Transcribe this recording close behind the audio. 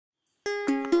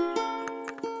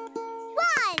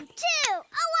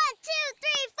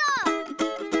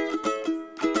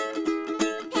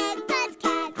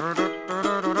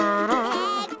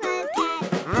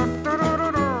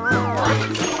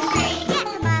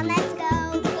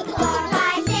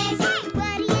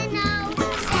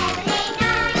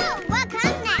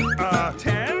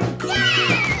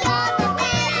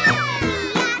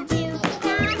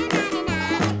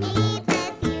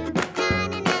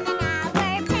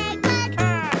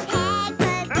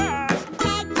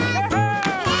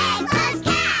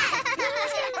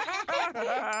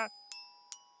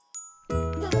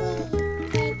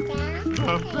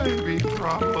baby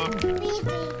problem.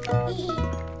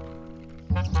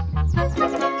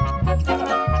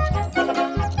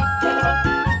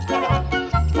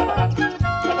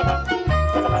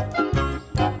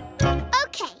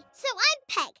 Okay, so I'm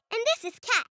Peg, and this is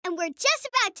Cat, and we're just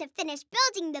about to finish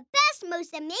building the best,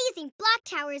 most amazing block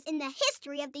towers in the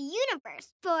history of the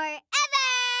universe. Forever!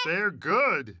 They're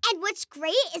good. And what's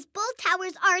great is both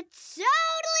towers are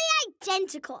totally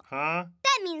identical. Huh?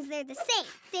 That means they're the same.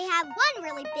 They have one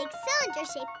really big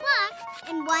cylinder-shaped block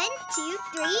and 1, 2,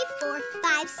 3, 4,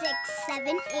 5, 6, 7,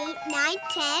 8, 9,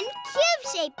 10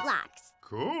 cube-shaped blocks.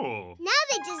 Cool. Now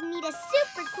they just need a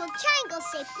super cool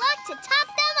triangle-shaped block to top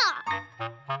them off.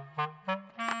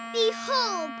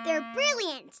 Behold, they're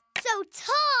brilliant. So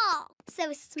tall.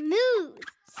 So smooth.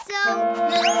 So...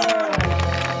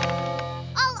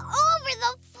 all over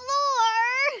the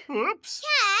floor. Oops.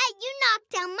 Cat, you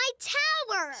knocked down my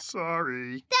tower.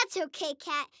 Sorry. That's okay,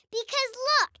 Cat, because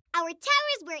look, our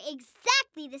towers were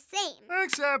exactly the same.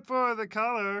 Except for the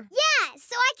color. Yeah,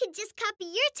 so I could just copy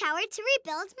your tower to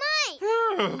rebuild mine.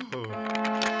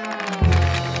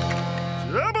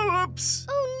 Double oops.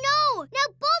 Oh no! Now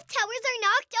both towers are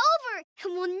knocked over,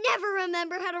 and we'll never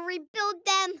remember how to rebuild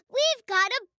them. We've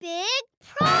got a big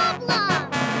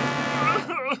problem.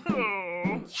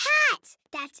 Cat,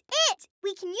 that's it!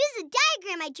 We can use a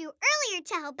diagram I drew earlier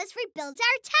to help us rebuild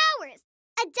our towers.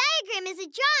 A diagram is a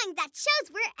drawing that shows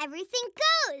where everything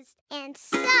goes. And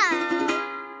so...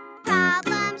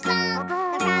 problem solved.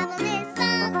 The problem is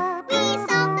solved. We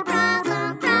solved the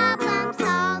problem. Problem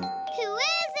solved. Who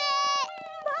is it?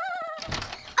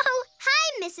 Oh, hi,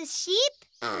 Mrs. Sheep.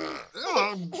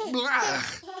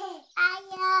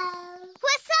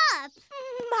 What's up?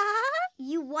 Ma?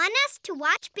 You want us to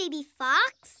watch Baby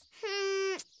Fox?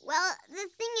 Well, the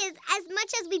thing is, as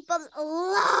much as we both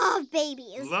love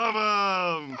babies... Love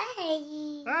 'em!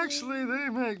 Actually, they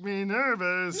make me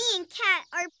nervous. Me and Cat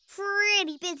are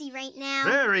pretty busy right now.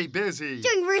 Very busy.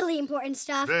 Doing really important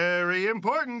stuff. Very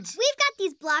important. We've got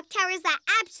these block towers that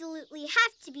absolutely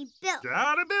have to be built.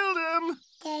 Gotta build 'em.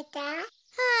 Dada?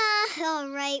 All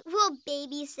right, we'll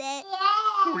babysit.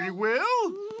 We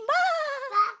will?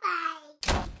 Bye-bye.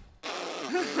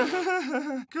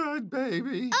 Good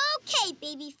baby. Okay,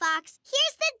 Baby Fox,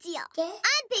 here's the deal.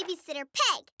 I'm Babysitter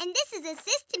Peg, and this is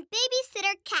Assistant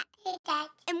Babysitter Cat.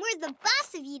 And we're the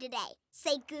boss of you today.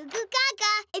 Say goo goo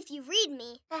gaga if you read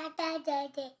me.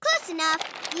 Close enough.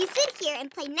 You sit here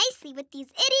and play nicely with these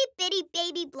itty-bitty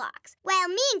baby blocks, while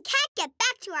me and Cat get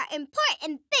back to our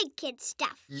important big kid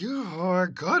stuff. You're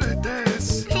good at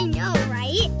this. I know,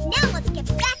 right? Now let's get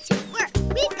back to work.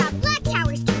 We've got block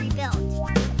towers to rebuild.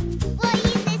 We'll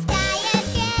use this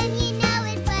diagram, you know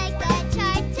it's like a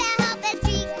chart, to help us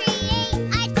recreate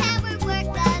our tower work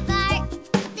of art.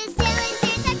 The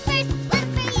cylinders are first, one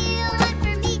for you, one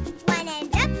for me. One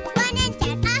end up, one end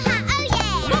down, oh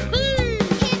yeah!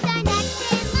 Cubes are next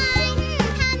in line,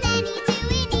 how many do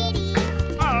we need?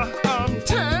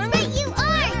 10. Right you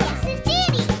are, yes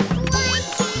indeedy! 1,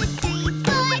 2, 3,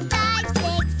 4, 5,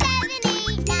 6, 7,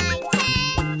 8, 9, 10.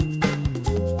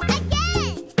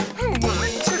 Again! 1,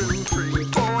 2, 3,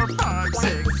 4, 5,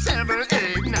 6, 7,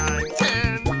 8, 9,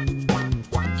 10.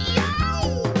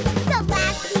 The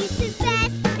last piece is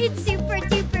best. It's super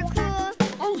duper cool.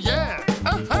 Oh, yeah.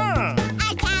 Uh-huh.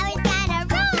 Our tower's gonna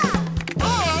roll.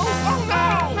 Oh no.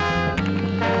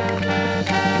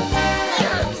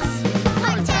 Yes!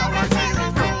 Our tower's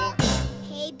really cool.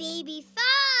 Hey, Baby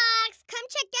Fox, come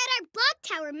check out our block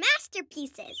tower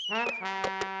masterpieces.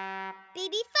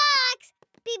 Baby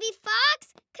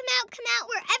Fox, come out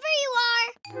wherever you are.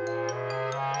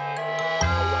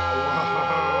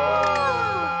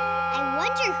 I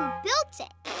wonder who built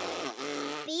it.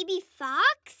 Baby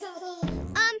Fox?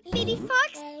 Baby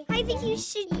Fox, I think you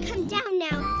should come down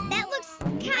now. That looks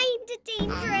kinda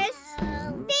dangerous.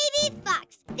 Baby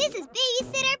Fox, this is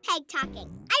Babysitter Peg talking.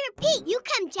 I repeat, you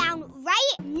come down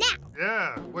right now.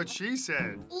 Yeah, what she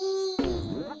said.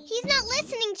 He's not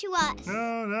listening to us.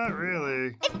 No, not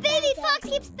really. If Baby Fox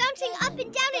keeps bouncing up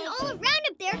and down and all around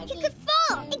up there, he could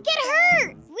fall and get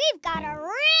hurt. We've got a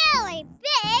really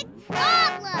big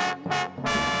problem.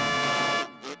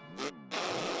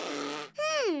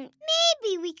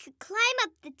 Maybe we could climb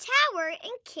up the tower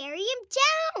and carry him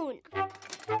down.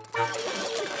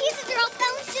 The pieces are all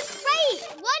balanced just right.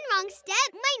 One wrong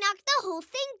step might knock the whole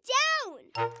thing down.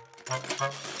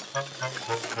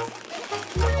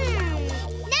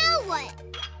 Now what?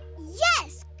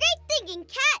 Yes! Great thinking,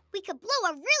 Cat. We could blow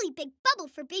a really big bubble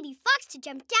for Baby Fox to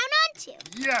jump down onto.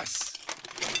 Yes.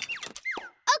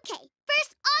 Okay,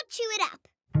 first I'll chew it up.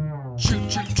 Choo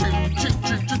choo choo choo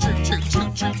choo choo choo choo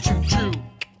choo choo choo choo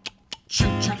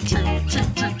choo choo choo choo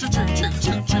choo choo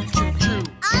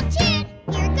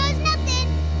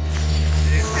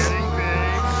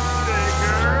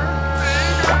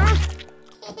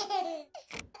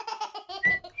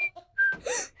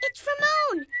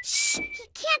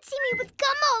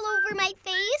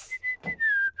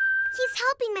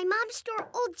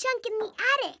junk in the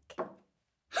attic.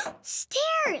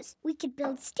 Stairs! We could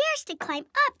build stairs to climb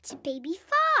up to Baby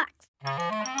Fox.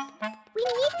 We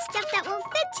need stuff that will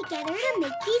fit together to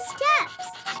make these steps.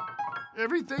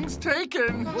 Everything's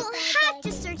taken. We'll have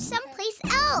to search someplace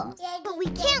else. But we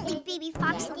can't leave Baby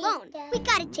Fox alone. We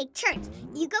gotta take turns.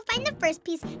 You go find the first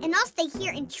piece, and I'll stay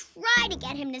here and try to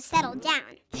get him to settle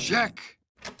down. Check.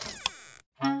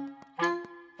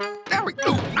 There we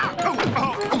go.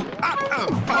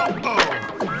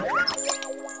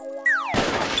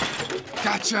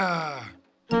 Gotcha.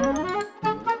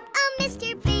 Oh,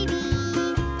 Mr.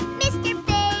 Mr.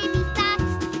 Baby Fox,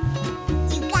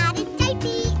 you got a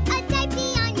diaper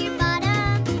on your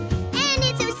bottom, and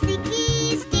it's so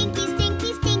sticky, stinky, stinky,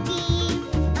 stinky.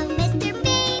 Oh, Mr.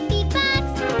 Baby Fox,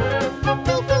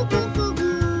 goo goo goo goo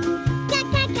goo, ga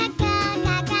ga ga ga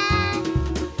ga ga,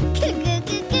 goo goo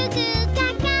goo goo goo, ga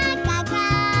ga ga ga.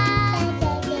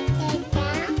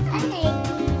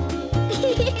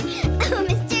 Oh,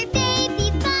 Mr. Baby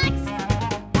Fox.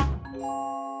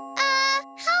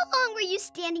 How long were you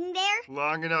standing there?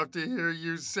 Long enough to hear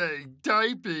you say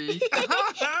diaper. Diaper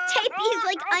is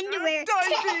like underwear.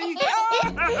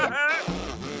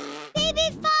 Baby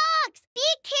Fox, be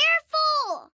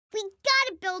careful! We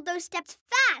gotta build those steps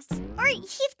fast, or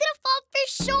he's gonna fall for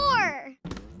sure.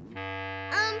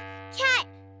 Cat,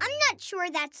 I'm not sure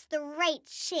that's the right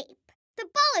shape. The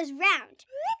ball is round.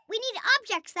 We need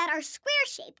objects that are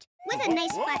square-shaped, with a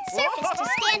nice flat surface to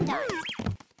stand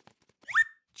on.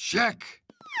 Check.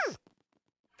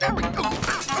 There we go.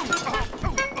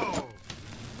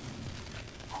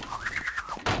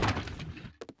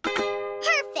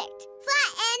 Perfect!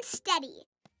 Flat and steady.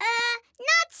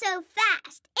 Not so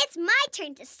fast. It's my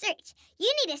turn to search.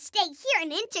 You need to stay here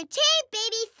and entertain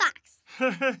Baby Fox.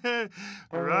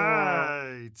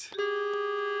 Right.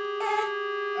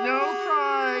 No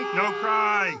cry. No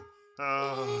cry.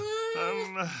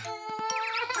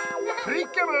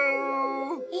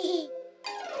 Peekaboo.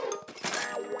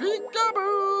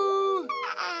 Peekaboo.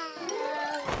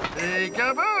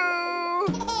 Peekaboo.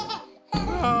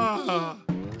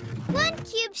 One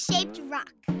cube-shaped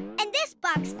rock. And this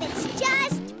box fits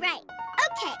just right.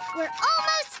 Okay, we're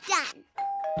almost done.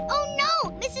 Oh no!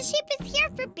 Mrs. Sheep is here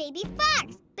for Baby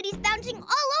Fox. But he's bouncing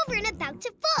all over and about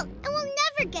to fall. And we'll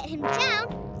never get him down.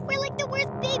 We're like the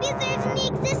worst babysitters in the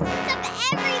existence of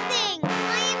everything. I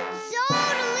am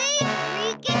totally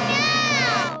freaking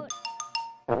out.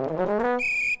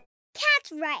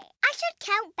 Cat's right. I should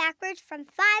count backwards from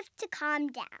 5 to calm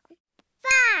down.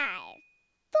 5,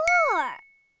 4,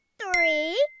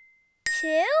 3,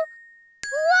 2,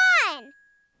 1.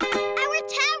 Our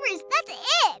towers, that's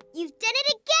it. You've done it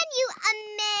again, you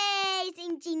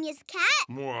amazing genius cat.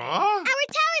 What? Our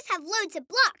towers have loads of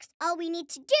blocks. All we need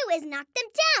to do is knock them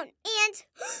down. And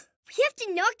we have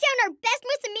to knock down our best,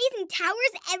 most amazing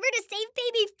towers ever to save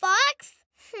Baby Fox?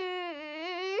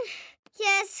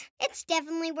 Yes, it's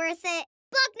definitely worth it.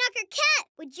 Block Knocker Cat,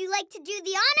 would you like to do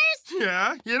the honors?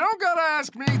 Yeah, you don't gotta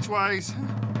ask me twice.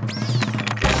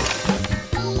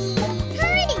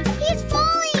 Hurry, he's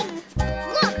falling.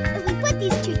 Look, if we put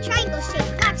these two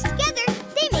triangle-shaped blocks together,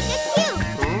 they make a cube.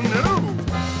 Oh, no.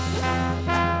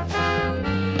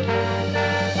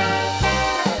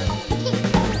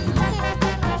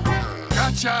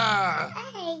 Gotcha!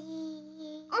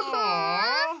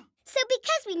 Aww. So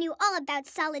because we knew all about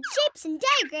solid shapes and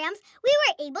diagrams, we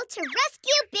were able to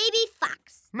rescue Baby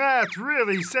Fox. Math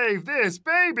really saved this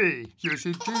baby. Yes,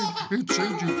 it did. It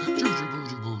saved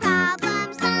you.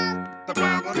 Problem solved. The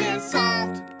problem is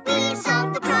solved. We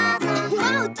solved the problem.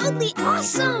 Wow, totally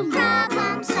awesome.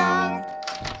 Problem solved.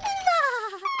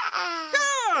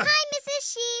 Ah! Hi, Mrs.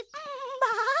 Sheep.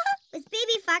 Was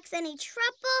Baby Fox any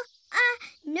trouble?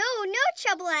 No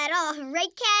trouble at all,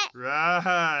 right, Cat?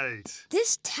 Right.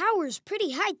 This tower's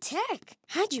pretty high-tech.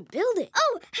 How'd you build it?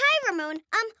 Oh, hi, Ramon.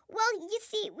 Well, you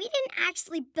see, we didn't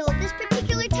actually build this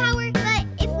particular tower, but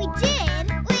if we did...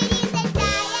 We'd use a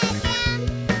diagram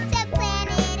to plan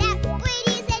it out. We'd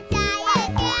use a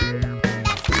diagram.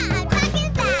 That's what I'm talking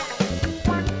about.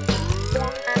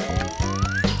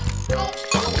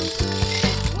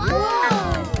 Whoa!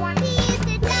 He used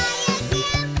a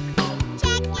diagram.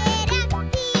 Check it out.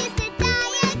 He used a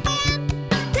diagram.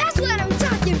 That's what I'm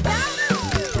talking about!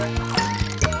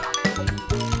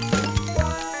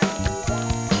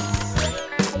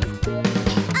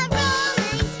 A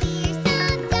rolling sphere's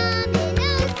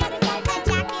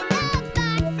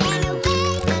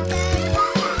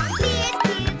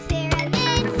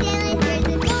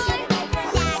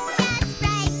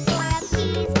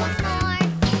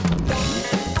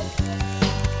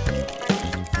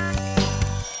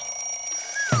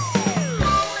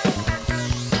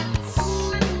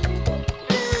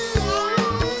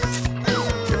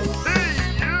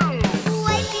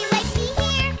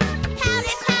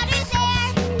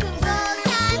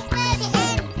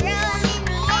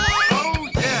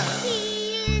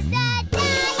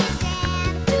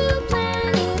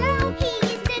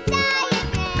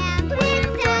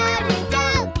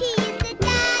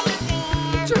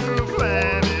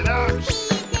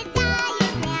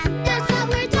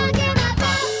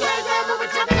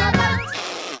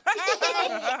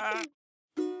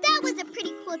That was a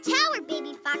pretty cool tower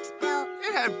Baby Fox built.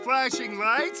 It had flashing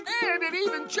lights, and it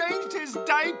even changed his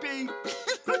diaper.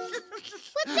 What's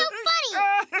so funny?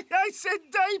 I said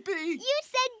diaper. You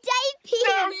said diaper.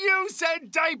 No, you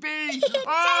said diaper. You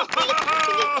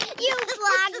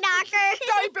blog knocker.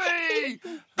 Diaper.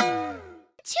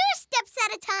 2 steps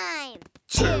at a time.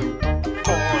 2,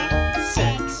 4,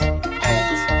 6,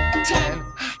 8, 10,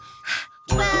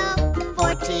 12,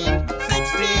 14,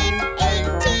 16,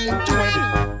 18, 20.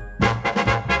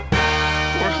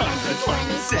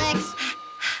 426,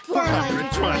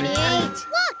 428.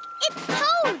 Look, it's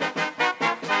Toad.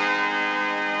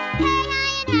 Hey, hi,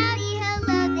 and howdy,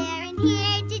 hello there and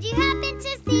here. Did you happen to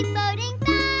see floating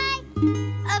by?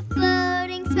 A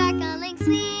floating, sparkling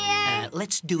sphere.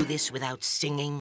 Let's do this without singing.